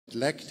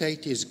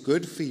lactate is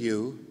good for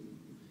you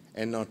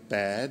and not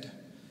bad,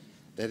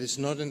 that it's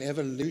not an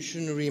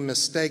evolutionary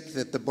mistake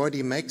that the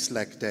body makes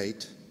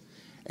lactate,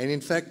 and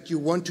in fact you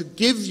want to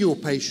give your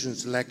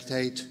patients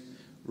lactate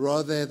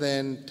rather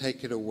than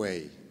take it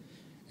away.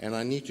 And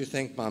I need to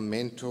thank my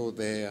mentor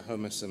there,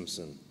 Homer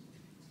Simpson.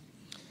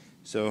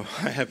 So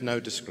I have no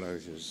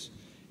disclosures,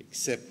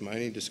 except my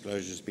only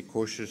disclosures, be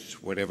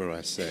cautious whatever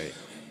I say.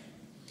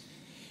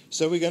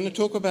 So we're going to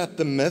talk about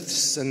the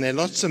myths, and there are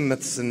lots of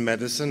myths in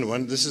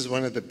medicine. This is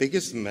one of the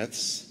biggest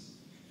myths.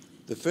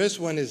 The first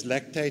one is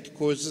lactate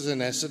causes an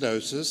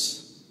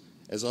acidosis.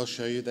 As I'll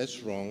show you,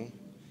 that's wrong.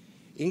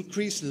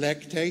 Increased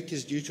lactate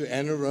is due to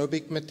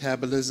anaerobic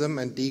metabolism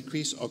and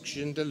decreased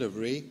oxygen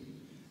delivery.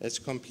 That's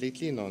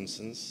completely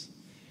nonsense.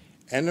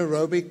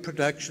 Anaerobic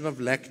production of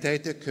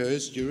lactate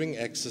occurs during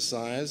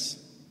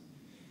exercise.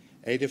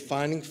 A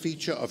defining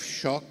feature of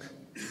shock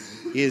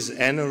is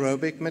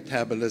anaerobic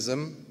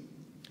metabolism.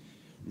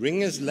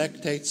 Ringer's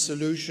lactate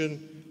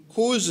solution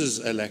causes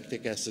a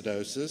lactic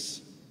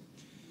acidosis.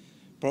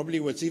 Probably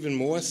what's even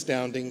more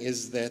astounding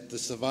is that the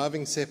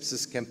Surviving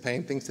Sepsis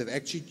campaign thinks that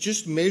actually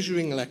just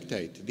measuring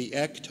lactate, the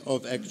act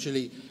of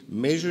actually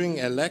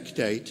measuring a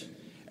lactate,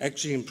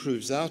 actually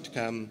improves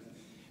outcome.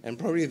 And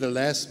probably the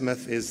last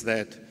myth is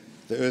that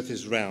the earth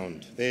is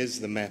round. There's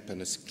the map,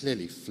 and it's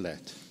clearly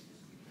flat.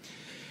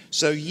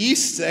 So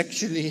yeasts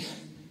actually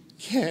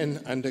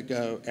can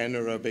undergo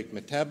anaerobic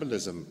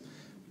metabolism,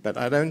 but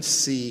I don't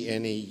see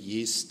any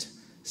yeast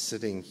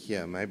sitting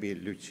here. Maybe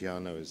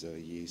Luciano is a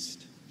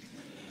yeast.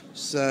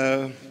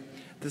 So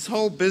this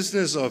whole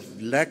business of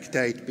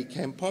lactate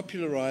became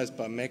popularized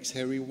by Max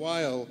Harry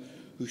Weil,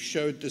 who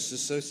showed this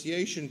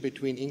association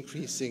between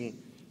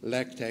increasing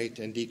lactate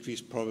and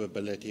decreased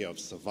probability of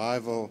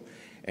survival,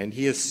 and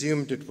he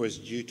assumed it was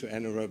due to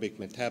anaerobic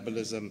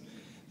metabolism.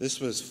 This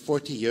was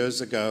 40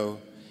 years ago,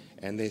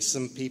 and there's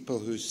some people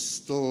who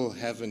still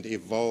haven't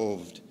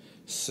evolved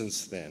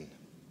since then.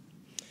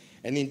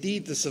 And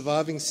indeed, the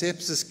Surviving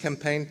Sepsis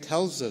campaign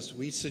tells us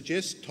we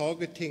suggest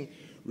targeting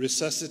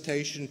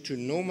resuscitation to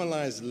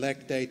normalize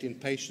lactate in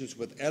patients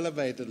with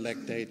elevated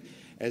lactate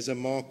as a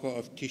marker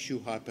of tissue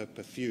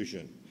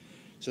hyperperfusion.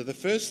 So the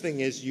first thing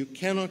is you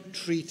cannot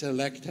treat a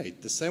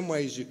lactate the same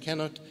way as you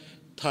cannot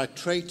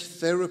titrate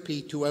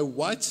therapy to a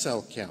white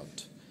cell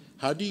count.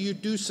 How do you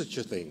do such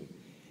a thing?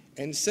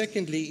 And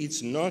secondly,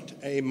 it's not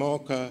a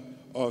marker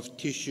of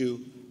tissue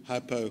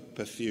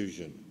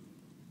hypoperfusion.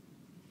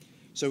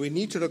 So we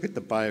need to look at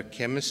the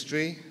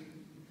biochemistry.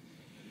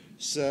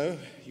 So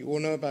you all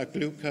know about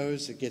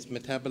glucose. It gets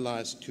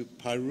metabolized to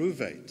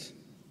pyruvate.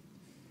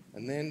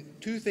 And then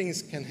two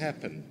things can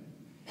happen.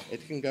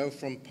 It can go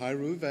from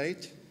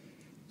pyruvate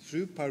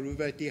through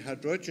pyruvate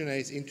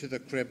dehydrogenase into the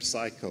Krebs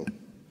cycle.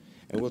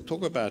 And we'll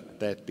talk about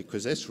that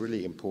because that's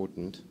really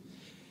important.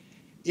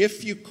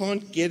 If you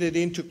can't get it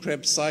into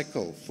Krebs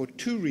cycle for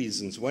two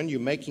reasons, one, you're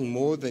making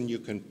more than you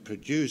can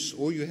produce,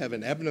 or you have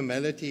an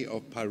abnormality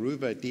of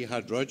pyruvate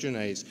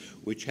dehydrogenase,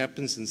 which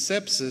happens in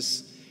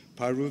sepsis,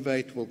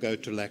 pyruvate will go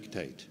to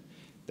lactate.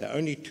 There are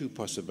only two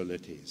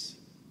possibilities.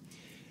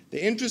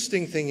 The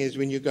interesting thing is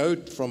when you go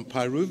from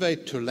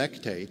pyruvate to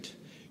lactate,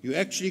 you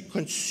actually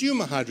consume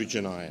a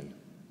hydrogen ion.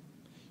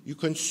 You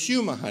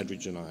consume a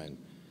hydrogen ion.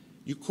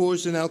 You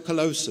cause an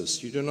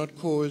alkalosis. You do not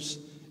cause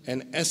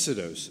an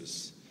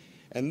acidosis.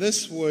 And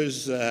this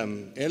was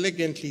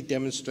elegantly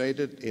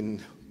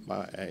demonstrated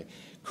by a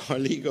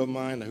colleague of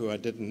mine who I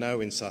didn't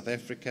know in South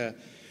Africa,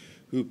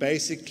 who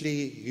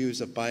basically, he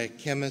was a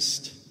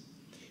biochemist,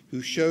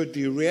 who showed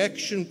the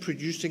reaction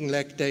producing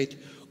lactate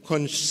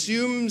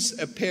consumes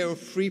a pair of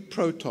free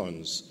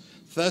protons,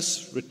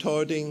 thus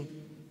retarding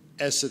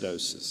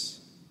acidosis.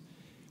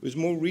 It was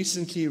more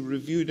recently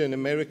reviewed in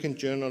American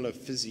Journal of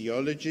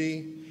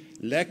Physiology.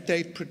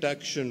 Lactate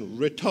production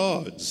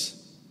retards.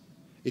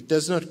 It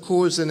does not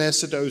cause an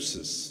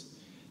acidosis.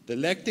 The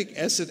lactic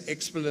acid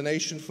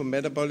explanation for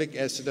metabolic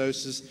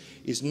acidosis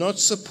is not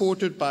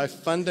supported by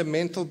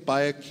fundamental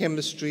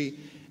biochemistry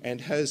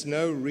and has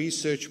no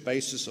research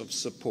basis of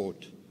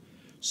support.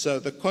 So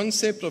the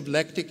concept of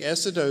lactic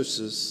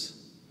acidosis,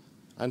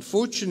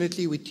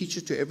 unfortunately we teach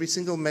it to every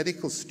single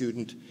medical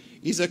student,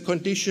 is a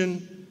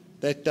condition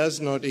that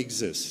does not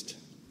exist.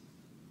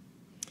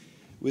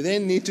 We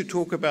then need to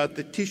talk about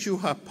the tissue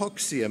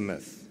hypoxia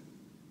myth.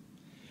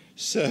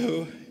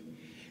 So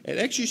it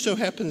actually so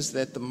happens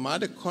that the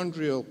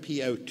mitochondrial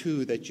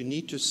PO2 that you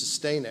need to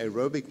sustain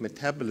aerobic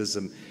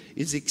metabolism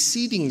is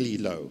exceedingly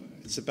low.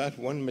 It's about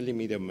 1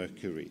 millimeter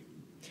mercury.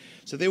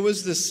 So there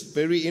was this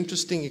very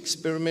interesting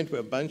experiment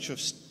where a bunch of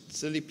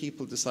silly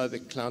people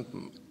decided to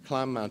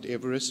climb Mount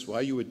Everest.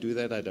 Why you would do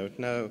that, I don't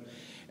know.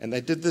 And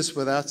they did this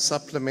without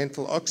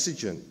supplemental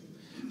oxygen.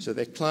 So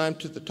they climbed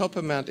to the top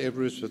of Mount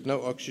Everest with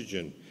no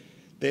oxygen.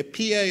 Their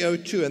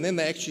PaO2, and then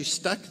they actually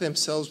stuck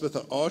themselves with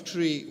an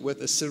artery,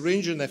 with a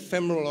syringe in their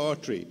femoral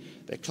artery.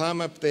 They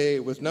climb up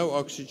there with no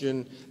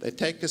oxygen. They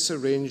take a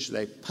syringe.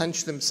 They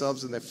punch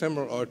themselves in their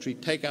femoral artery,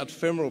 take out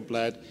femoral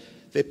blood.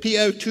 Their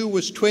PaO2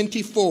 was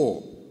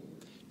 24.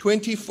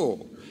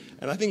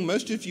 And I think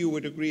most of you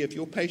would agree if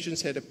your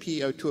patients had a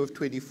PO2 of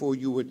 24,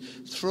 you would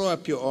throw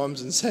up your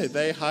arms and say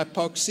they're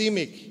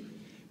hypoxemic,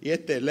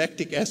 yet their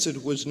lactic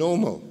acid was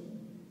normal.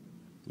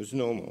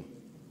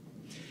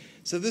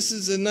 So this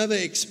is another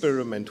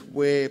experiment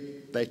where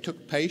they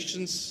took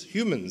patients,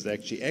 humans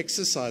actually,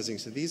 exercising.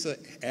 So these are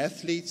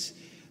athletes.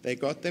 They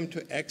got them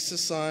to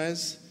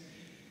exercise.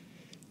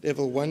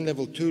 Level 1,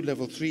 level 2,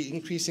 level 3,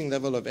 increasing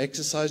level of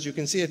exercise. You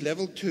can see at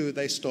level 2,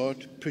 they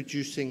start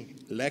producing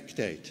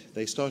lactate.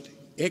 They start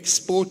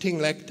exporting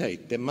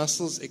lactate. Their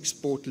muscles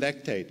export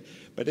lactate.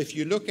 But if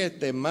you look at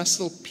their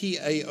muscle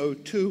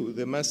PaO2,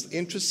 the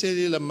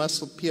intracellular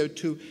muscle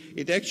PaO2,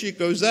 it actually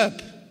goes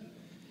up.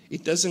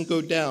 It doesn't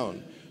go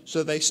down.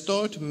 So they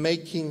start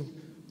making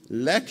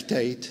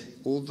lactate,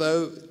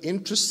 although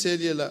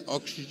intracellular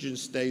oxygen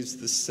stays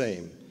the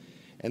same.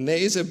 And there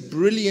is a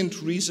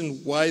brilliant reason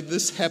why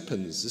this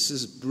happens. This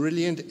is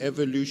brilliant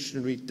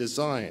evolutionary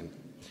design.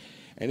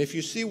 And if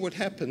you see what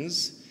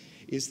happens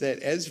is that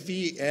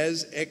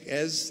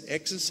as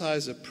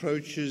exercise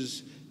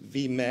approaches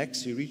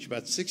Vmax, you reach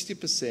about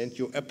 60%,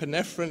 your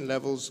epinephrine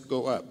levels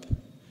go up.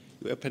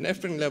 Your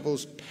epinephrine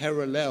levels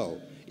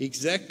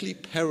exactly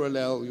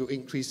parallel your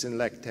increase in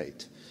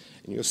lactate.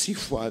 And you'll see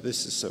why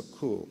this is so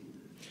cool.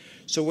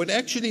 So what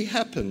actually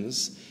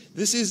happens,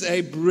 this is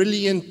a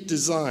brilliant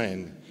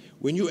design.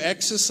 When you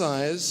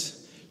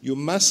exercise, your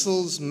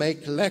muscles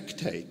make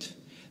lactate.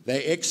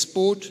 They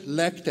export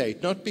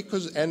lactate, not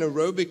because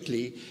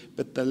anaerobically,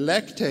 but the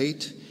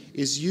lactate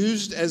is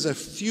used as a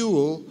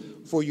fuel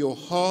for your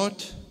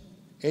heart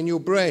and your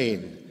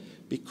brain,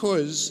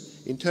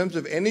 because in terms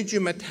of energy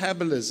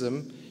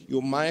metabolism,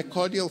 your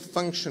myocardial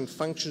function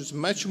functions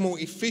much more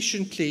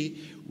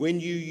efficiently when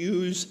you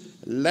use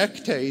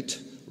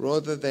lactate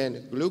rather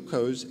than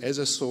glucose as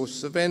a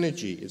source of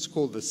energy. It's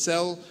called the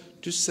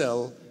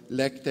cell-to-cell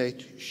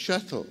lactate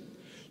shuttle.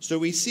 So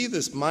we see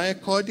this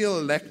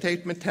myocardial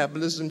lactate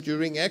metabolism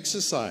during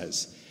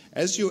exercise.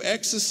 As you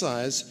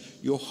exercise,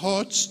 your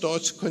heart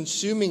starts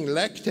consuming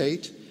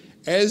lactate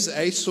as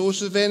a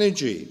source of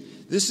energy.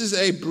 This is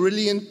a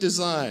brilliant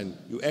design.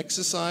 You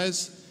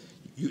exercise,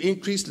 you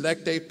increase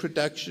lactate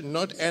production,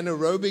 not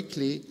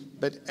anaerobically,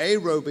 but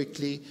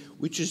aerobically,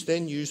 which is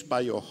then used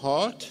by your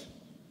heart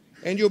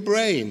and your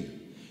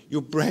brain.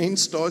 Your brain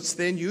starts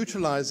then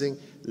utilizing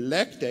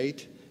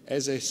lactate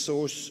as a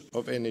source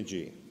of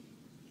energy.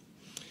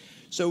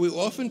 So we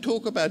often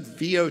talk about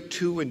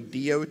VO2 and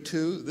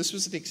DO2. This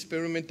was an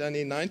experiment done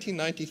in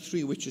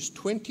 1993, which is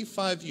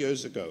 25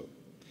 years ago.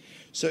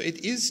 So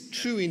it is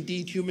true,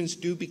 indeed, humans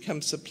do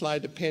become supply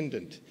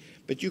dependent.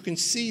 But you can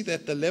see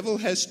that the level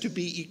has to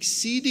be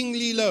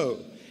exceedingly low.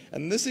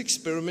 And this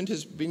experiment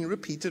has been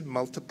repeated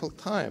multiple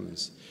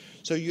times.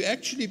 So you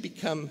actually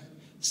become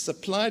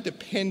supply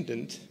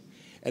dependent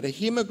at a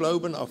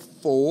hemoglobin of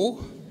 4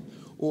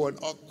 or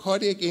a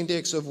cardiac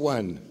index of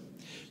 1.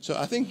 So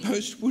I think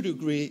most would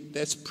agree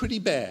that's pretty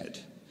bad.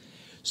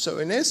 So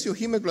unless your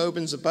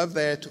hemoglobin's above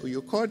that or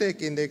your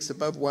cardiac index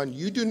above 1,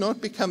 you do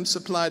not become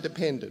supply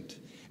dependent.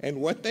 And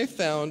what they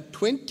found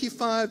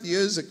 25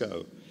 years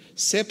ago,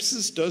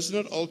 sepsis does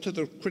not alter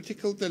the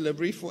critical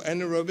delivery for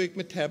anaerobic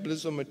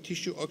metabolism or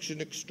tissue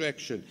oxygen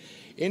extraction.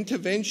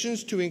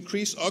 Interventions to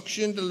increase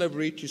oxygen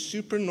delivery to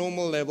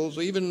supernormal levels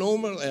or even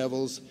normal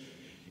levels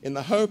in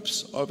the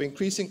hopes of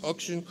increasing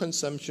oxygen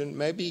consumption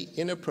may be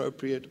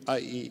inappropriate,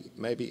 i.e.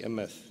 may be a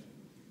myth.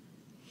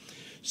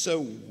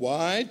 So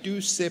why do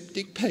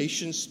septic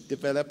patients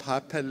develop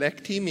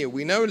hyperlactemia?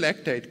 We know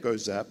lactate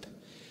goes up.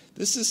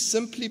 This is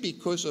simply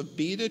because of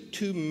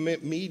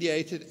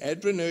beta-2-mediated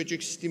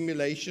adrenergic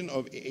stimulation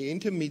of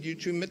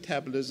intermediary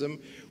metabolism,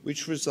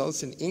 which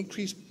results in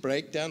increased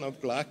breakdown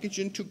of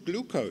glycogen to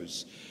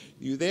glucose.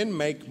 You then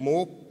make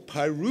more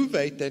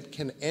pyruvate that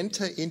can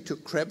enter into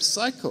Krebs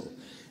cycle.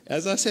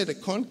 As I said,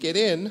 it can't get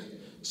in,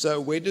 so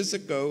where does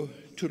it go?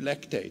 To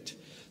lactate.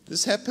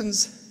 This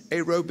happens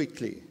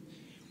aerobically.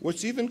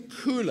 What's even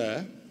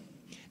cooler,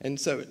 and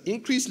so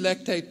increased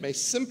lactate may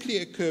simply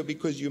occur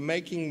because you're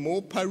making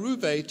more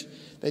pyruvate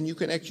than you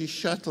can actually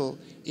shuttle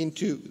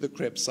into the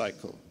Krebs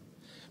cycle.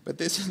 But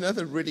there's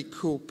another really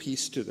cool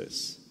piece to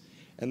this,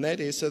 and that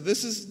is, so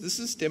this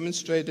is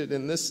demonstrated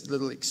in this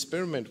little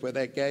experiment where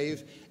they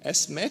gave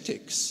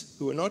asthmatics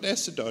who were not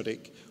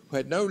acidotic, who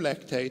had no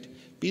lactate,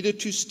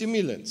 beta-2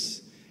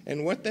 stimulants.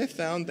 And what they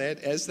found that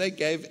as they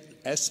gave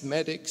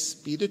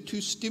asthmatics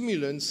beta-2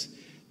 stimulants,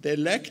 their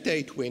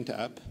lactate went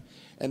up,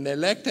 and their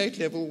lactate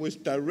level was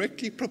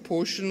directly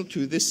proportional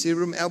to the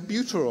serum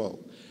albuterol.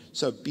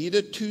 So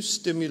beta-2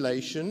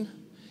 stimulation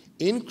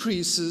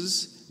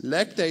increases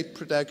lactate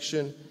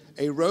production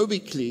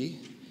aerobically.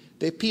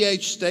 Their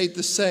pH stayed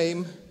the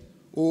same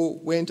or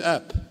went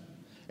up.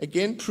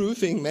 Again,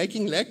 proving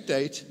making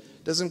lactate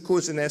doesn't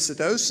cause an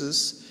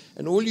acidosis,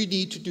 and all you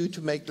need to do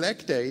to make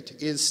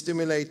lactate is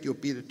stimulate your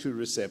beta-2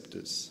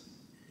 receptors.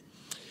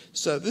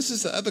 So this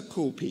is the other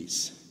cool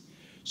piece.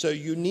 So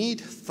you need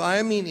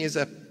thiamine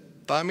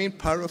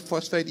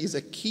pyrophosphate is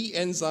a key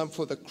enzyme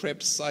for the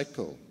Krebs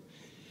cycle.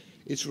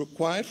 It's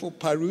required for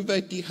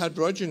pyruvate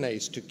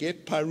dehydrogenase to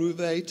get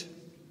pyruvate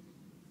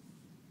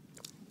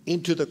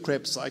into the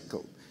Krebs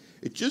cycle.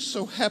 It just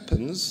so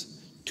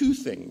happens two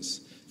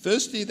things.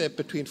 Firstly, that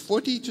between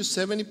 40 to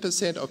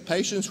 70% of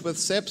patients with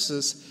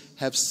sepsis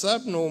have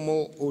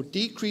subnormal or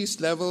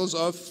decreased levels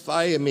of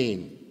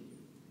thiamine.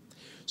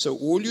 So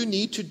all you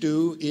need to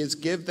do is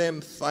give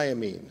them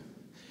thiamine.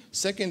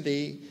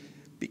 Secondly,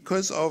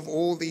 because of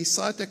all these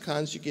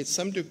cytokines, you get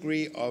some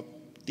degree of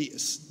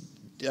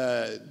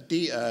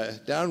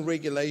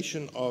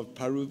downregulation of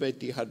pyruvate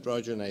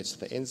dehydrogenase.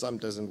 The enzyme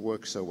doesn't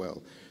work so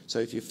well. So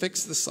if you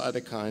fix the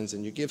cytokines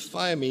and you give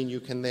thiamine, you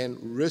can then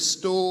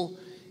restore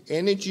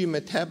energy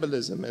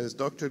metabolism. As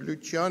Dr.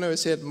 Luciano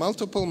has said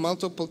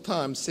multiple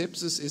times,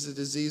 sepsis is a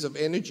disease of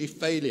energy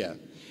failure.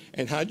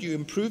 And how do you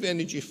improve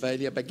energy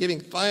failure? By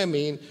giving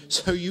thiamine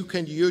so you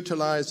can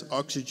utilize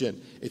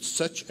oxygen. It's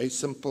such a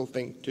simple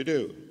thing to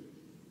do.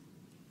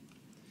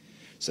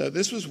 So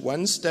this was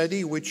one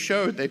study which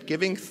showed that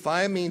giving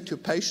thiamine to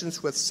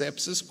patients with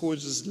sepsis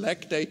causes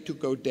lactate to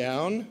go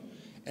down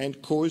and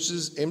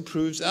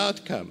improves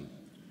outcome.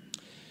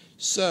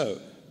 So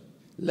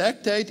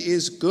lactate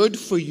is good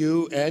for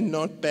you and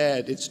not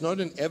bad. It's not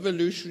an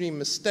evolutionary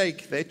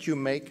mistake that you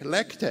make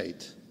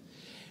lactate.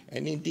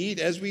 And indeed,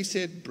 as we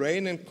said,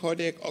 brain and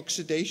cardiac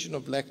oxidation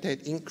of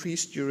lactate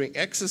increase during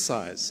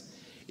exercise.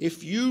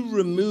 If you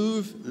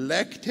remove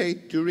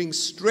lactate during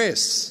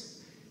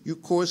stress, you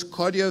cause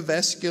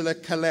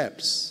cardiovascular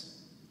collapse.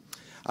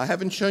 I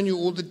haven't shown you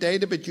all the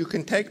data, but you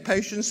can take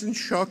patients in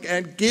shock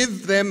and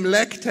give them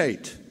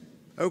lactate.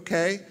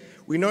 Okay?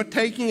 We're not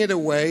taking it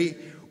away.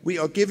 We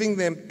are giving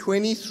them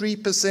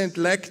 23%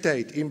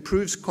 lactate,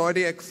 improves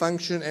cardiac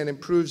function and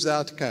improves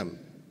outcome.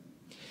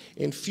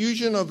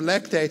 Infusion of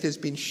lactate has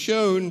been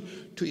shown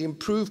to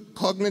improve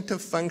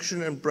cognitive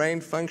function and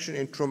brain function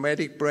in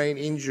traumatic brain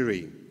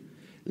injury.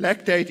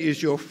 Lactate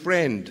is your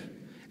friend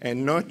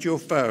and not your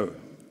foe.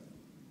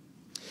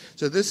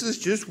 So this is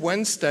just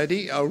one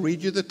study. I'll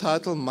read you the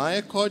title.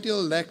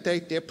 Myocardial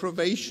lactate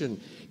deprivation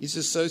is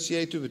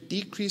associated with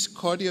decreased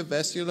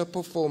cardiovascular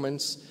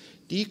performance,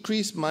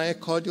 decreased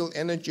myocardial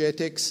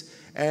energetics,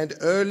 and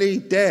early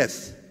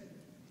death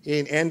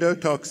in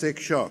endotoxic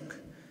shock.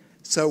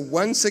 So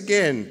once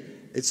again,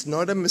 it's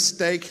not a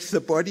mistake. The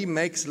body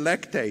makes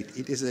lactate.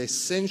 It is an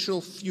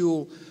essential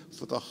fuel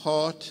for the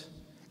heart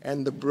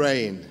and the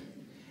brain.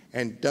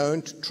 And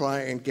don't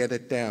try and get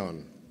it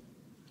down.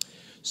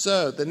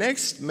 So the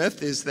next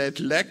myth is that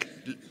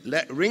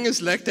Ringer's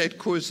lactate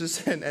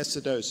causes an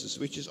acidosis,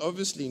 which is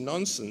obviously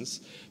nonsense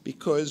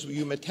because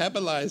you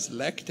metabolize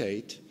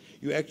lactate,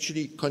 you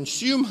actually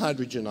consume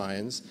hydrogen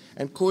ions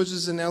and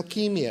causes an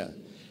alkemia,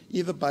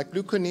 either by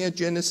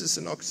gluconeogenesis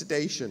and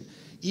oxidation.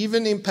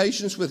 Even in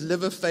patients with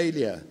liver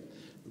failure,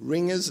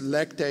 Ringer's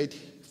lactate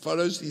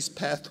follows these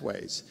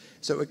pathways,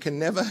 so it can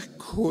never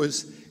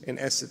cause an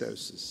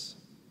acidosis.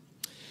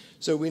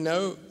 So we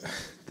know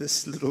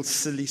this little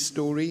silly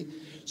story.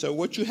 So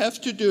what you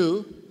have to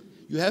do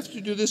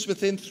this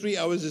within 3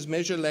 hours is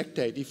measure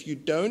lactate. If you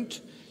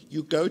don't,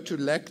 you go to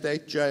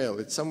lactate jail.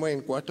 It's somewhere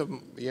in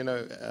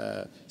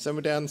Guatemala,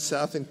 somewhere down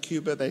south in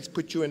Cuba, they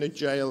put you in a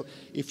jail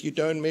if you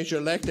don't measure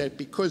lactate,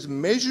 because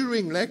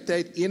measuring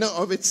lactate in and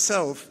of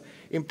itself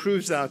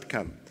improves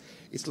outcome.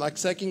 It's like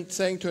saying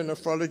to a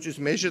nephrologist,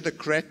 measure the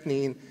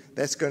creatinine,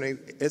 it's going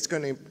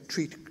to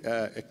treat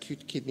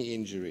acute kidney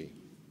injury.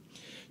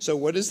 So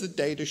what does the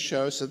data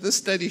show? So this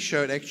study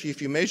showed actually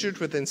if you measure it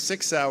within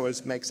 6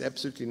 hours, makes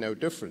absolutely no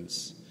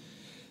difference.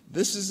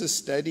 This is a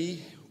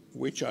study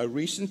which I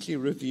recently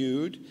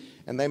reviewed,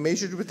 and they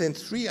measured within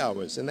 3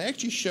 hours. And they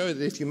actually showed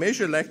that if you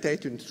measure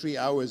lactate in 3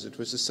 hours, it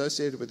was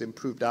associated with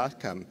improved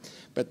outcome.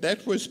 But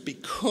that was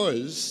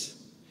because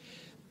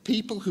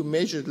people who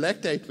measured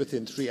lactate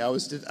within 3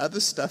 hours did other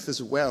stuff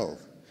as well.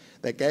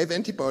 They gave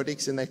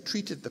antibiotics and they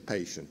treated the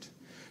patient.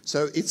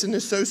 So it's an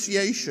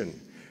association.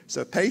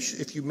 So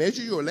if you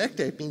measure your lactate,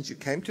 it means you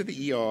came to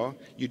the ER,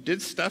 you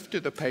did stuff to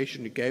the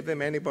patient, you gave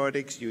them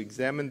antibiotics, you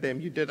examined them,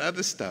 you did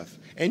other stuff,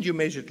 and you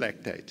measured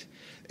lactate.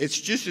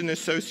 It's just an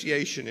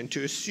association, and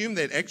to assume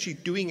that actually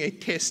doing a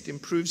test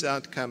improves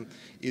outcome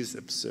is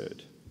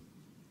absurd.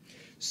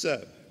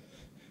 So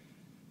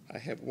I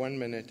have 1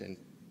 minute and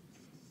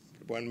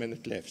 1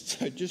 minute left.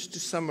 So just to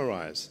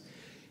summarize,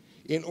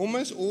 in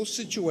almost all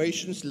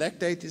situations,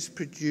 lactate is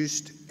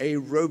produced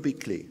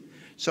aerobically.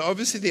 So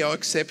obviously there are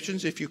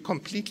exceptions. If you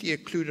completely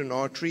occlude an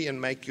artery and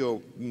make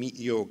your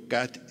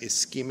gut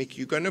ischemic,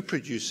 you're going to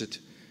produce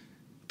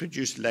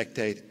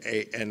lactate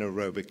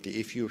anaerobically.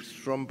 If you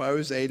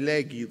thrombose a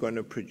leg, you're going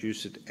to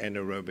produce it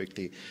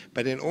anaerobically.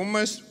 But in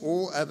almost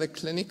all other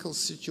clinical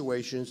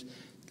situations,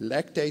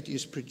 lactate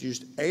is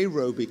produced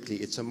aerobically.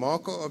 It's a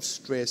marker of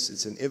stress.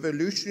 It's an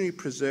evolutionary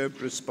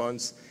preserved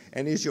response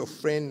and is your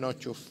friend,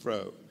 not your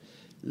foe.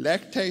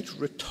 Lactate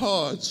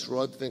retards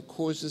rather than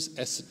causes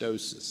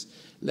acidosis.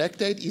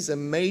 Lactate is a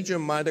major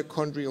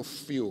mitochondrial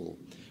fuel.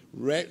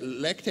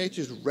 Lactate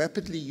is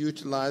rapidly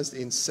utilized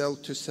in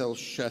cell-to-cell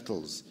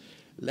shuttles.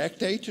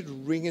 Lactated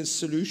Ringer's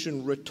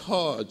solution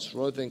retards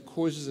rather than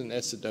causes an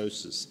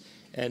acidosis.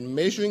 And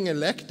measuring a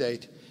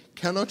lactate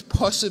cannot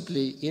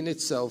possibly in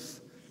itself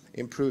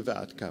improve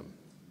outcome.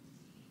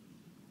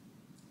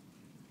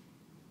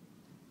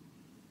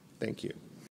 Thank you.